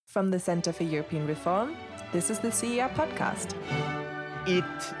From the Centre for European Reform, this is the CER podcast. It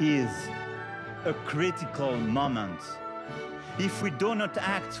is a critical moment. If we do not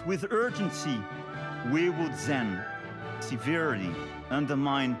act with urgency, we would then severely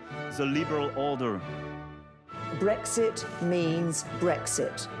undermine the liberal order. Brexit means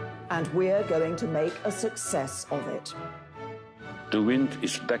Brexit, and we're going to make a success of it. The wind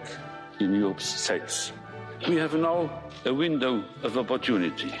is back in Europe's sails. We have now a window of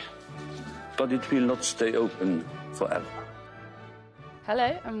opportunity, but it will not stay open forever.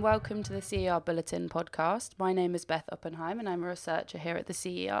 Hello and welcome to the CER Bulletin podcast. My name is Beth Oppenheim and I'm a researcher here at the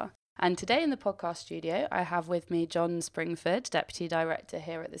CER. And today in the podcast studio, I have with me John Springford, Deputy Director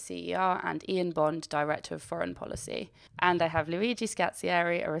here at the CER, and Ian Bond, Director of Foreign Policy. And I have Luigi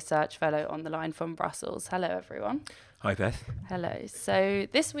Scazzieri, a research fellow on the line from Brussels. Hello, everyone. Hi, Beth. Hello. So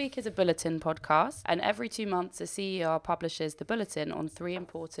this week is a bulletin podcast, and every 2 months the CER publishes the bulletin on 3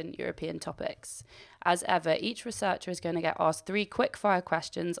 important European topics. As ever, each researcher is going to get asked 3 quick-fire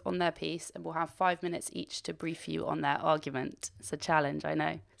questions on their piece, and will have 5 minutes each to brief you on their argument. It's a challenge, I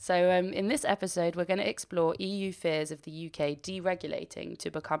know. So in this episode, we're going to explore EU fears of the UK deregulating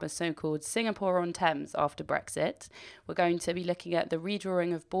to become a so-called Singapore-on-Thames after Brexit. We're going to be looking at the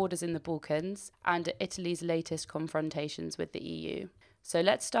redrawing of borders in the Balkans and at Italy's latest confrontations with the EU. So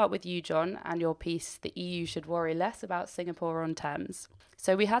let's start with you, John, and your piece, The EU Should Worry Less About Singapore-on-Thames.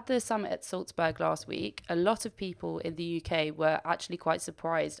 So we had the summit at Salzburg last week. A lot of people in the UK were actually quite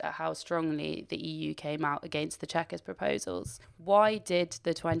surprised at how strongly the EU came out against the Chequers proposals. Why did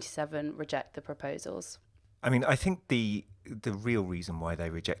the 27 reject the proposals? I mean, I think the real reason why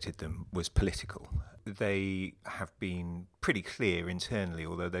they rejected them was political. They have been pretty clear internally,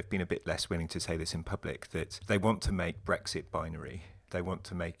 although they've been a bit less willing to say this in public, that they want to make Brexit binary. They want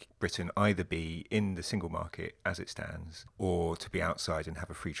to make Britain either be in the single market as it stands or to be outside and have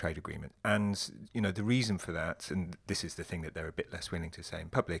a free trade agreement. And, you know, the reason for that, and this is the thing that they're a bit less willing to say in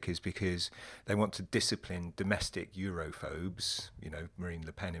public, is because they want to discipline domestic Europhobes, you know, Marine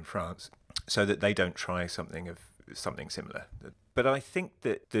Le Pen in France, so that they don't try something similar. But I think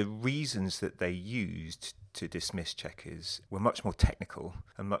that the reasons that they used to dismiss Chequers were much more technical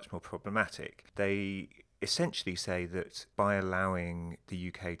and much more problematic. They essentially say that by allowing the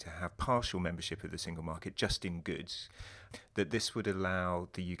UK to have partial membership of the single market just in goods, that this would allow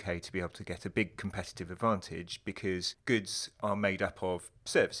the UK to be able to get a big competitive advantage because goods are made up of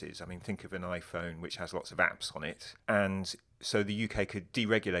services. I mean, think of an iPhone which has lots of apps on it, and so the UK could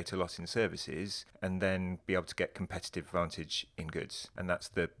deregulate a lot in services and then be able to get competitive advantage in goods. And that's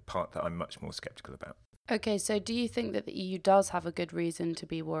the part that I'm much more sceptical about. Okay, so do you think that the EU does have a good reason to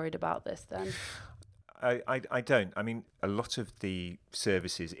be worried about this then? I don't. I mean, a lot of the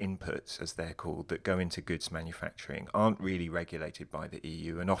services inputs, as they're called, that go into goods manufacturing aren't really regulated by the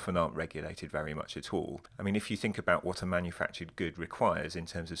EU and often aren't regulated very much at all. I mean, if you think about what a manufactured good requires in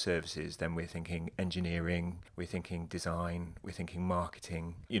terms of services, then we're thinking engineering, we're thinking design, we're thinking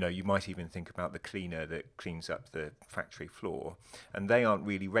marketing. You know, you might even think about the cleaner that cleans up the factory floor, and they aren't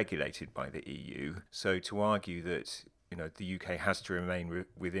really regulated by the EU. So to argue that the UK has to remain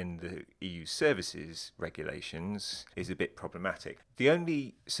within the EU services regulations is a bit problematic. The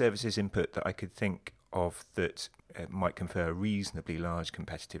only services input that I could think of that might confer a reasonably large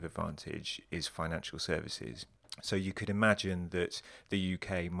competitive advantage is financial services. So you could imagine that the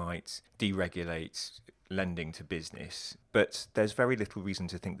UK might deregulate lending to business, but there's very little reason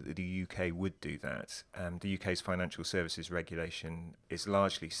to think that the UK would do that. The UK's financial services regulation is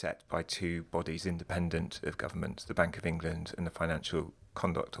largely set by 2 bodies independent of government, the Bank of England and the Financial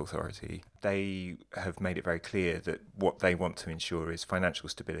Conduct Authority. They have made it very clear that what they want to ensure is financial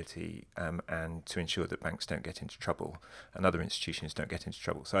stability and to ensure that banks don't get into trouble and other institutions don't get into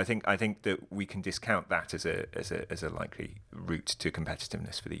trouble. So I think that we can discount that as a likely route to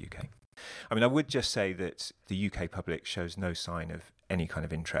competitiveness for the UK. I mean, I would just say that the UK public shows no sign of any kind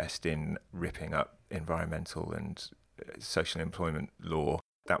of interest in ripping up environmental and social employment law.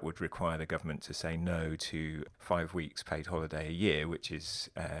 That would require the government to say no to 5 weeks paid holiday a year, which is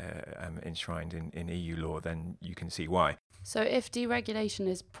enshrined in EU law. Then you can see why. So if deregulation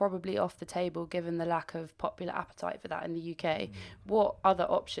is probably off the table given the lack of popular appetite for that in the UK, what other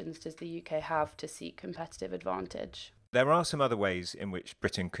options does the UK have to seek competitive advantage? There are some other ways in which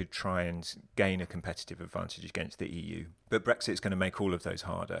Britain could try and gain a competitive advantage against the EU, but Brexit's going to make all of those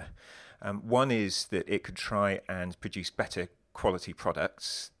harder. One is that it could try and produce better quality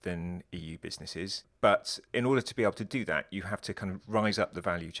products than EU businesses. But in order to be able to do that, you have to kind of rise up the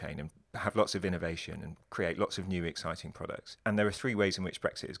value chain and have lots of innovation and create lots of new exciting products. And there are three ways in which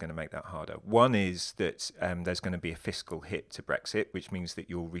Brexit is going to make that harder. One is that there's going to be a fiscal hit to Brexit, which means that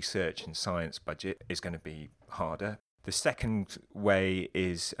your research and science budget is going to be harder. The second way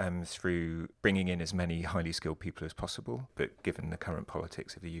is through bringing in as many highly skilled people as possible, but given the current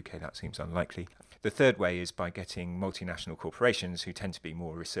politics of the UK, that seems unlikely. The third way is by getting multinational corporations who tend to be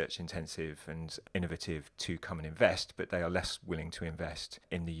more research intensive and innovative to come and invest, but they are less willing to invest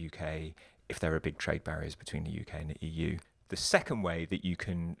in the UK if there are big trade barriers between the UK and the EU. The second way that you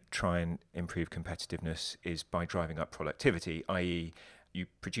can try and improve competitiveness is by driving up productivity, i.e., you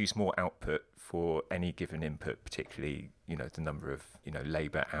produce more output for any given input, particularly, the number of,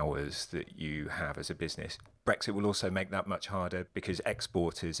 labour hours that you have as a business. Brexit will also make that much harder because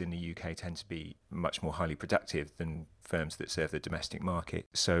exporters in the UK tend to be much more highly productive than firms that serve the domestic market.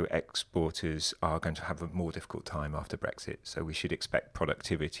 So exporters are going to have a more difficult time after Brexit. So we should expect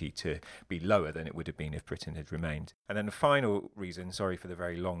productivity to be lower than it would have been if Britain had remained. And then the final reason, sorry for the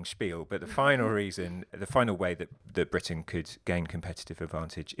very long spiel, but the final reason, the final way that Britain could gain competitive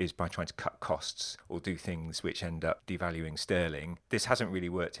advantage is by trying to cut costs or do things which end up devaluing sterling. This hasn't really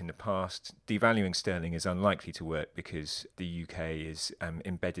worked in the past. Devaluing sterling is unlikely to work because the UK is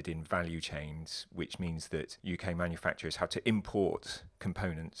embedded in value chains, which means that UK manufacturers have to import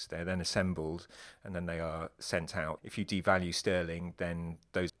components. They're then assembled and then they are sent out. If you devalue sterling, then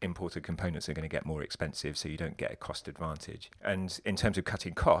those imported components are going to get more expensive, so you don't get a cost advantage. And in terms of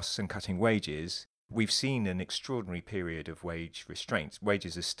cutting costs and cutting wages, we've seen an extraordinary period of wage restraint.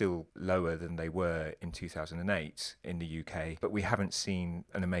 Wages are still lower than they were in 2008 in the UK, but we haven't seen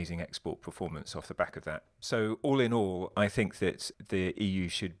an amazing export performance off the back of that. So all in all, I think that the EU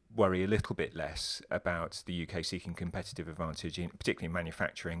should worry a little bit less about the UK seeking competitive advantage, particularly in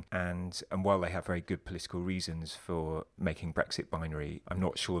manufacturing. And while they have very good political reasons for making Brexit binary, I'm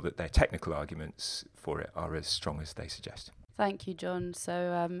not sure that their technical arguments for it are as strong as they suggest. Thank you, John.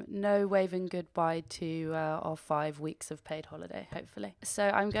 So no waving goodbye to our 5 weeks of paid holiday, hopefully. So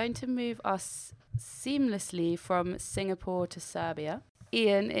I'm going to move us seamlessly from Singapore to Serbia.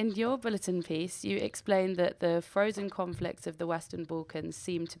 Ian, in your bulletin piece, you explained that the frozen conflicts of the Western Balkans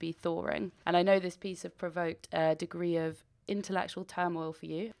seem to be thawing. And I know this piece has provoked a degree of intellectual turmoil for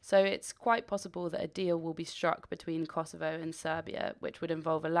you. So it's quite possible that a deal will be struck between Kosovo and Serbia, which would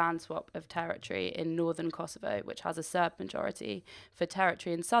involve a land swap of territory in northern Kosovo, which has a Serb majority, for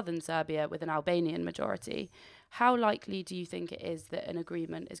territory in southern Serbia with an Albanian majority. How likely do you think it is that an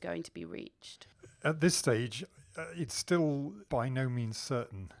agreement is going to be reached? At this stage, it's still by no means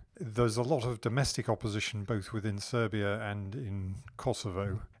certain. There's a lot of domestic opposition both within Serbia and in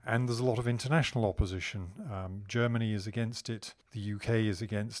Kosovo, and there's a lot of international opposition. Germany is against it, the UK is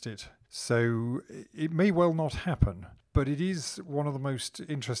against it, so it may well not happen, but it is one of the most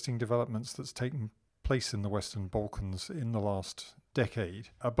interesting developments that's taken place in the Western Balkans in the last decade,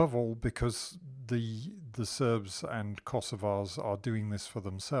 above all because the Serbs and Kosovars are doing this for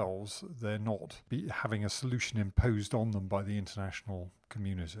themselves. They're not having a solution imposed on them by the international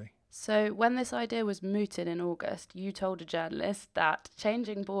community. So when this idea was mooted in August, you told a journalist that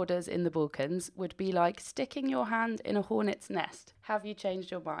changing borders in the Balkans would be like sticking your hand in a hornet's nest. Have you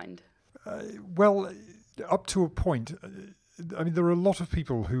changed your mind? Well, up to a point. I mean, there are a lot of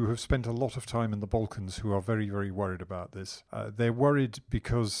people who have spent a lot of time in the Balkans who are very, very worried about this. They're worried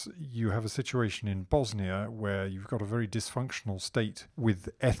because you have a situation in Bosnia where you've got a very dysfunctional state with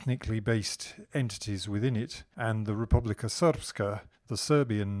ethnically based entities within it, and the Republika Srpska, the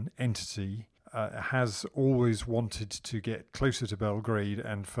Serbian entity, has always wanted to get closer to Belgrade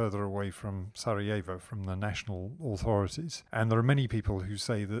and further away from Sarajevo, from the national authorities. And there are many people who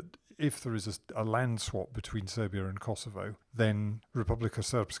say that if there is a land swap between Serbia and Kosovo, then Republika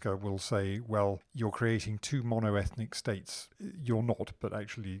Srpska will say, well, you're creating two mono-ethnic states. You're not, but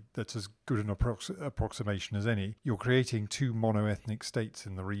actually that's as good an approximation as any. You're creating two mono-ethnic states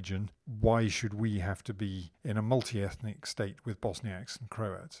in the region. Why should we have to be in a multi-ethnic state with Bosniaks and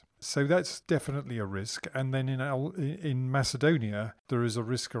Croats? So that's definitely a risk. And then in Macedonia, there is a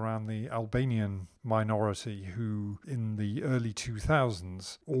risk around the Albanian minority who, in the early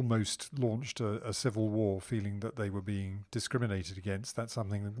 2000s, almost launched a civil war, feeling that they were being discriminated against. That's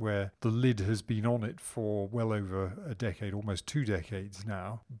something where the lid has been on it for well over a decade, almost 2 decades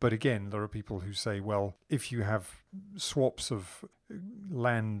now. But again, there are people who say, well, if you have swaps of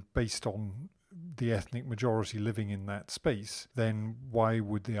land based on the ethnic majority living in that space, then why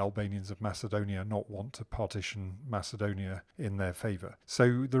would the Albanians of Macedonia not want to partition Macedonia in their favour?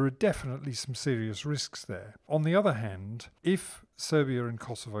 So there are definitely some serious risks there. On the other hand, if Serbia and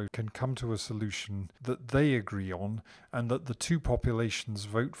Kosovo can come to a solution that they agree on and that the two populations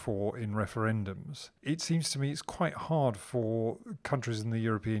vote for in referendums, it seems to me it's quite hard for countries in the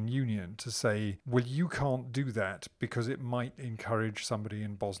European Union to say, well, you can't do that because it might encourage somebody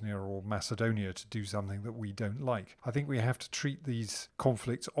in Bosnia or Macedonia to do something that we don't like. I think we have to treat these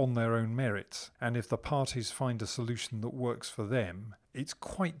conflicts on their own merits, and if the parties find a solution that works for them, it's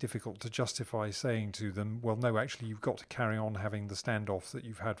quite difficult to justify saying to them, well, no, actually, you've got to carry on having the standoff that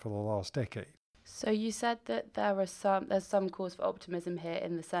you've had for the last decade. So you said that there's some cause for optimism here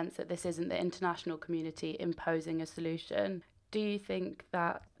in the sense that this isn't the international community imposing a solution. Do you think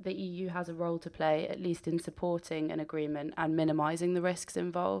that the EU has a role to play, at least in supporting an agreement and minimising the risks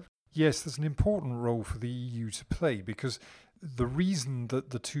involved? Yes, there's an important role for the EU to play, because the reason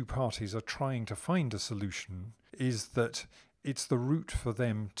that the two parties are trying to find a solution is that it's the route for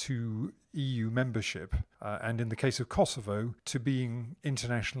them to EU membership, and in the case of Kosovo, to being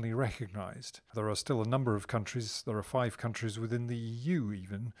internationally recognised. There are still a number of countries, there are 5 countries within the EU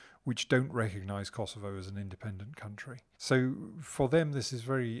even, which don't recognise Kosovo as an independent country. So for them this is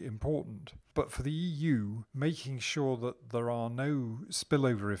very important. But for the EU, making sure that there are no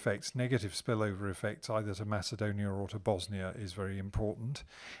spillover effects, negative spillover effects, either to Macedonia or to Bosnia is very important.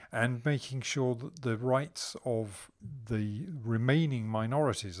 And making sure that the rights of the remaining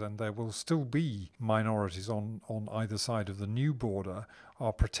minorities, and there will still be minorities on either side of the new border,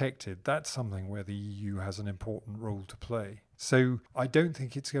 are protected. That's something where the EU has an important role to play. So I don't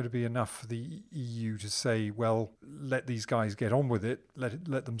think it's going to be enough for the EU to say, well, let these guys get on with it,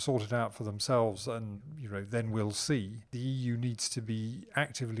 let them sort it out for themselves, and then we'll see. The EU needs to be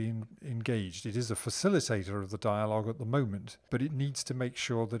actively engaged. It is a facilitator of the dialogue at the moment, but it needs to make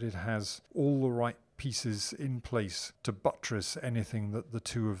sure that it has all the right pieces in place to buttress anything that the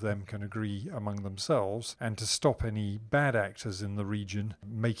two of them can agree among themselves, and to stop any bad actors in the region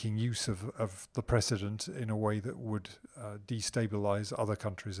making use of the precedent in a way that would destabilise other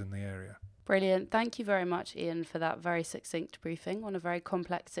countries in the area. Brilliant. Thank you very much, Ian, for that very succinct briefing on a very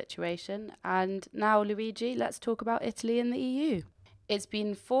complex situation. And now, Luigi, let's talk about Italy and the EU. It's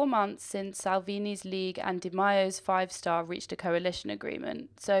been 4 months since Salvini's League and Di Maio's Five Star reached a coalition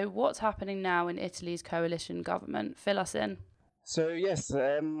agreement. So what's happening now in Italy's coalition government? Fill us in. So yes,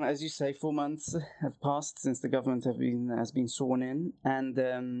 as you say, 4 months have passed since the government has been sworn in,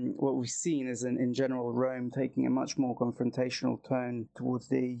 and what we've seen is, in general, Rome taking a much more confrontational tone towards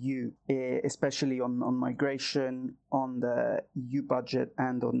the EU, especially on migration, on the EU budget,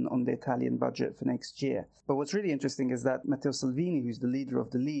 and on the Italian budget for next year. But what's really interesting is that Matteo Salvini, who's the leader of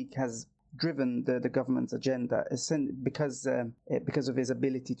the League, has driven the government's agenda because of his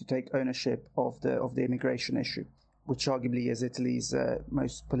ability to take ownership of the immigration issue, which arguably is Italy's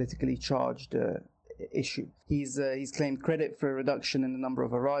most politically charged issue. He's claimed credit for a reduction in the number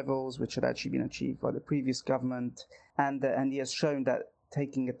of arrivals, which had actually been achieved by the previous government, and he has shown that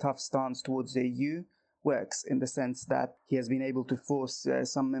taking a tough stance towards the EU works, in the sense that he has been able to force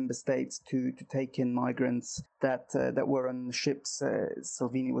some member states to take in migrants that were on ships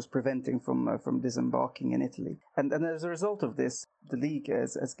Salvini was preventing from disembarking in Italy. And as a result of this, the League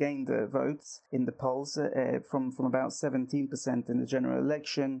has gained votes in the polls from about 17% in the general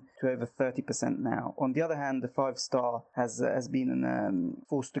election to over 30% now. On the other hand, the Five Star has been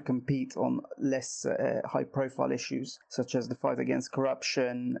forced to compete on less high-profile issues, such as the fight against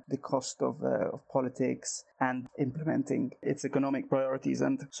corruption, the cost of politics, and implementing its economic priorities.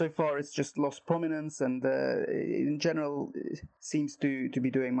 And so far, it's just lost prominence, and in general, seems to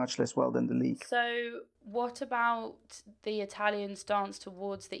be doing much less well than the League. So what about the Italian stance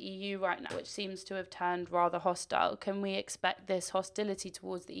towards the EU right now, which seems to have turned rather hostile? Can we expect this hostility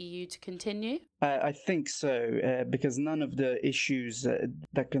towards the EU to continue? I think so, because none of the issues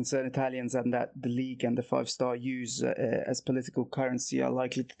that concern Italians and that the League and the Five Star use as political currency are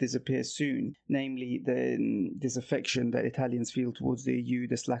likely to disappear soon, namely the disaffection that Italians feel towards the EU,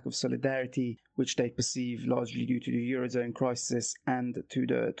 this lack of solidarity, which they perceive largely due to the Eurozone crisis and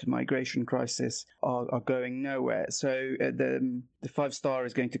to migration crisis, are going nowhere. So the Five Star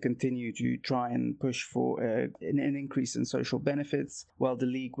is going to continue to try and push for an increase in social benefits, while the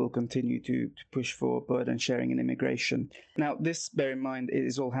League will continue to push for burden sharing and immigration. Now, this, bear in mind,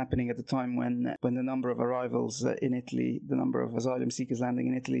 is all happening at the time when the number of arrivals in Italy, the number of asylum seekers landing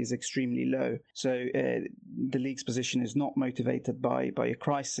in Italy, is extremely low. So the League's position is not motivated by a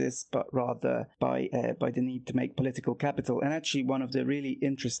crisis, but rather by the need to make political capital. And actually, one of the really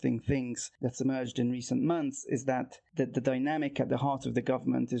interesting things that's emerged in recent months is that the dynamic at the heart of the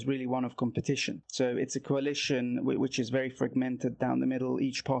government is really one of competition. So it's a coalition which is very fragmented down the middle.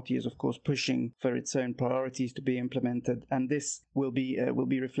 Each party is, of course, pushing for its own priorities to be implemented, and this will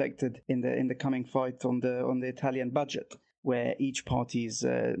be reflected in the coming fight on the Italian budget, where each party is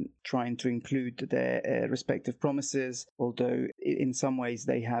trying to include their respective promises, although in some ways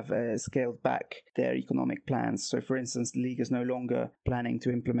they have scaled back their economic plans. So, for instance, the League is no longer planning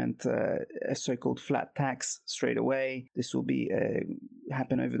to implement a so-called flat tax straight away. This will be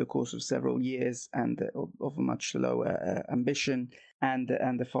happen over the course of several years and of a much lower ambition. And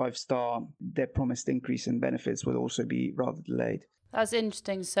the 5-star, their promised increase in benefits will also be rather delayed. That's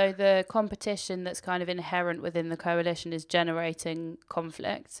interesting. So the competition that's kind of inherent within the coalition is generating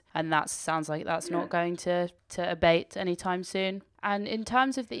conflict, and that sounds like that's not going to abate anytime soon. And in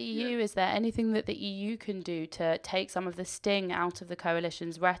terms of the EU, is there anything that the EU can do to take some of the sting out of the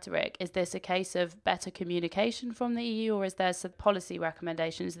coalition's rhetoric? Is this a case of better communication from the EU, or is there some policy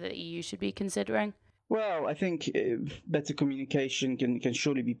recommendations that the EU should be considering? Well, I think better communication can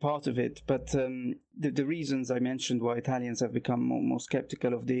surely be part of it, but the reasons I mentioned why Italians have become more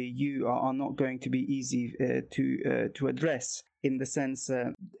skeptical of the EU are not going to be easy to address. In the sense,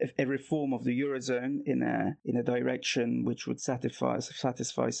 a reform of the Eurozone in a direction which would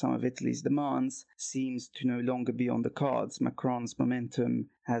satisfy some of Italy's demands seems to no longer be on the cards. Macron's momentum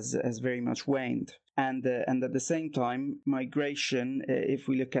has very much waned. And at the same time, migration, if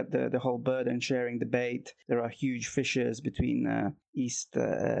we look at the whole burden sharing debate, there are huge fissures between East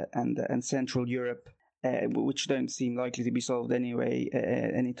and Central Europe, which don't seem likely to be solved anyway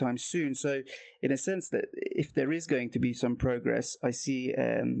anytime soon. So in a sense, that if there is going to be some progress, I see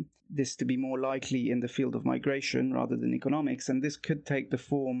this to be more likely in the field of migration rather than economics, and this could take the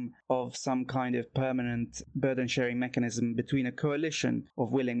form of some kind of permanent burden-sharing mechanism between a coalition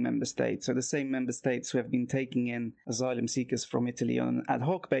of willing member states. So the same member states who have been taking in asylum seekers from Italy on an ad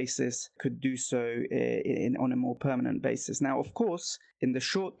hoc basis could do so on a more permanent basis. Now, of course, in the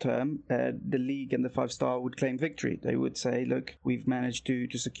short term, the League and the 5-star would claim victory. They would say, look, we've managed to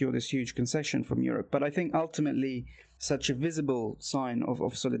secure this huge concession from Europe. But I think ultimately such a visible sign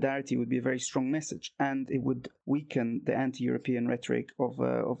of solidarity would be a very strong message, and it would weaken the anti-European rhetoric of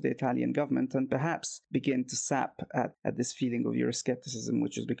the Italian government and perhaps begin to sap at this feeling of Euroscepticism,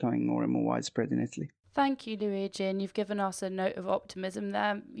 which is becoming more and more widespread in Italy. Thank you, Luigi, and you've given us a note of optimism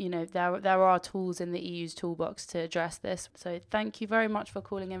there. You know, there are tools in the EU's toolbox to address this. So thank you very much for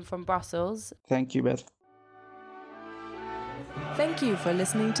calling in from Brussels. Thank you, Beth. Thank you for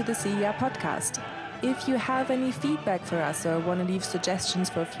listening to the CER podcast. If you have any feedback for us or want to leave suggestions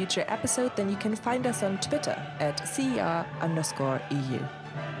for a future episode, then you can find us on Twitter at CER_EU.